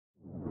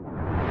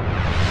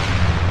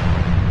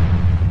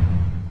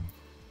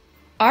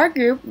Our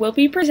group will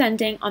be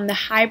presenting on the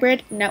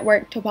hybrid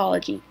network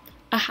topology.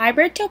 A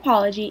hybrid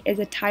topology is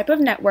a type of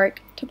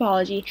network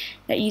topology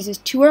that uses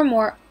two or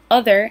more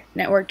other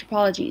network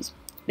topologies.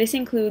 This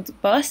includes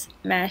bus,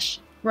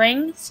 mesh,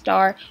 ring,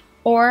 star,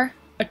 or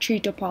a tree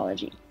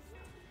topology.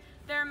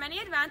 There are many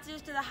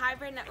advantages to the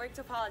hybrid network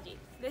topology.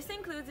 This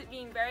includes it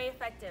being very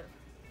effective.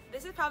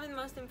 This is probably the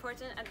most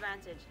important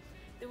advantage.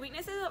 The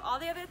weaknesses of all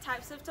the other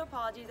types of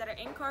topologies that are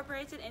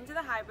incorporated into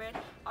the hybrid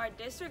are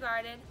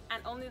disregarded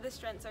and only the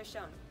strengths are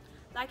shown.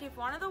 Like if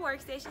one of the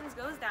workstations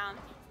goes down,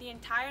 the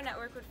entire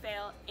network would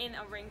fail in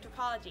a ring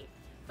topology.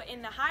 But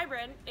in the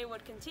hybrid, it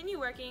would continue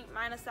working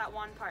minus that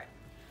one part.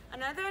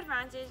 Another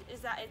advantage is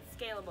that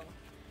it's scalable.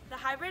 The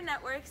hybrid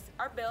networks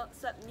are built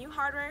so that new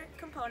hardware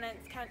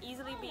components can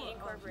easily be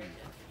incorporated.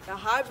 The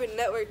hybrid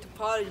network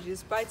topology,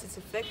 despite its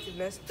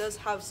effectiveness, does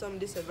have some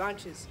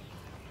disadvantages.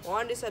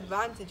 One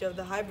disadvantage of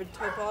the hybrid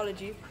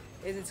topology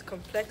is its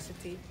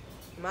complexity.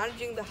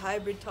 Managing the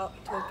hybrid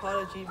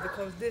topology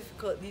becomes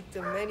difficult due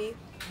to many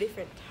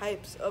different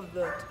types of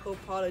the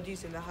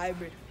topologies in the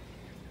hybrid.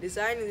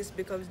 Designing this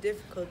becomes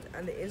difficult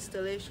and the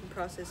installation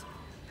process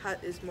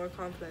is more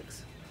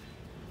complex.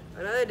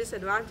 Another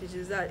disadvantage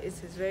is that it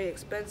is very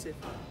expensive.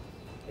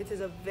 It is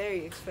a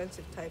very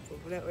expensive type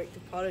of network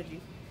topology.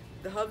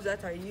 The hubs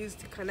that are used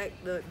to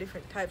connect the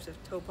different types of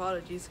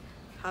topologies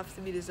have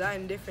to be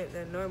designed different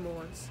than normal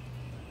ones,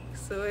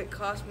 so it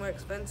costs more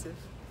expensive.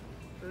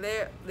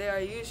 They are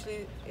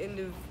usually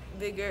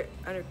bigger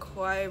and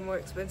require more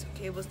expensive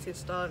cables to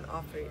install and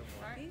operate.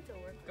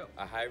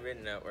 A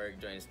hybrid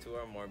network joins two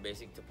or more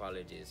basic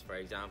topologies. For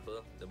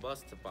example, the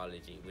bus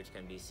topology, which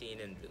can be seen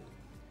in blue.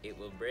 It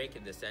will break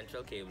if the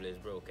central cable is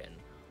broken,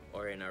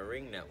 or in a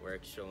ring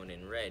network shown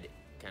in red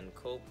can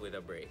cope with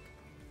a break.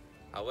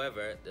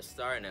 However, the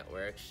star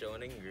network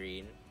shown in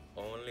green,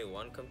 only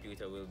one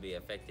computer will be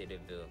affected if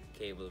the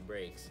cable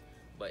breaks,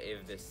 but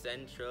if the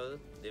central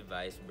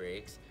device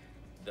breaks,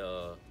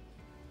 the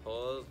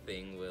whole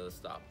thing will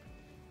stop.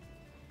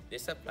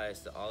 This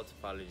applies to all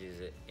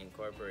topologies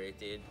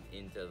incorporated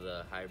into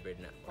the hybrid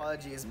network.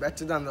 Topology is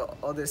better than the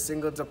other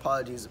single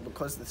topologies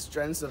because the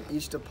strengths of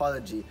each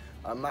topology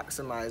are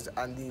maximized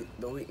and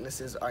the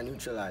weaknesses are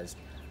neutralized.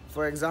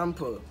 For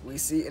example, we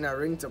see in a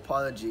ring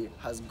topology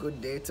has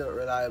good data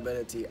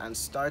reliability and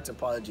star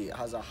topology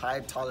has a high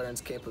tolerance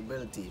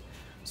capability.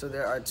 So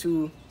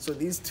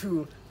these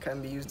two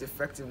can be used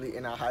effectively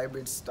in a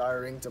hybrid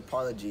star ring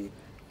topology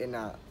in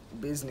a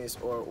business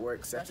or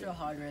work setting. Special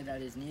hardware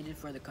that is needed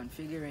for the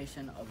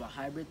configuration of a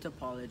hybrid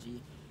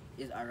topology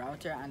is a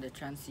router and a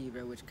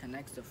transceiver which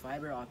connects the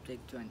fiber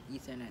optic to an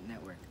Ethernet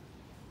network.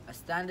 A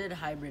standard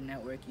hybrid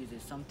network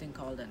uses something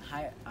called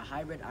a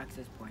hybrid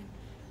access point,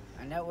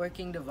 a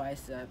networking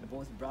device that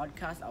both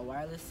broadcasts a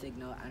wireless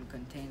signal and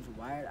contains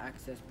wired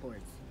access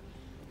ports.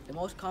 The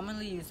most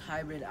commonly used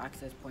hybrid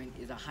access point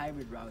is a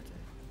hybrid router.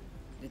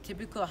 The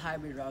typical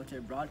hybrid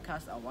router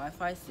broadcasts a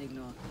Wi-Fi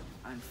signal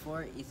and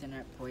 4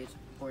 Ethernet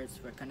ports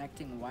for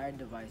connecting wired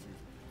devices.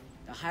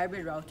 The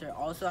hybrid router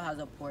also has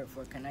a port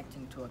for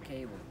connecting to a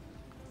cable.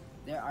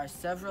 There are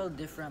several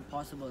different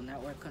possible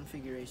network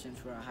configurations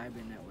for a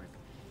hybrid network.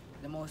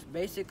 The most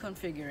basic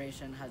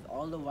configuration has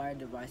all the wired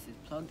devices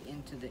plugged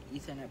into the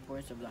Ethernet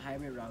ports of the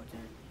hybrid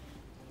router.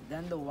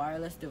 Then the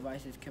wireless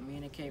devices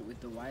communicate with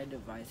the wired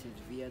devices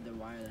via the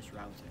wireless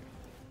router.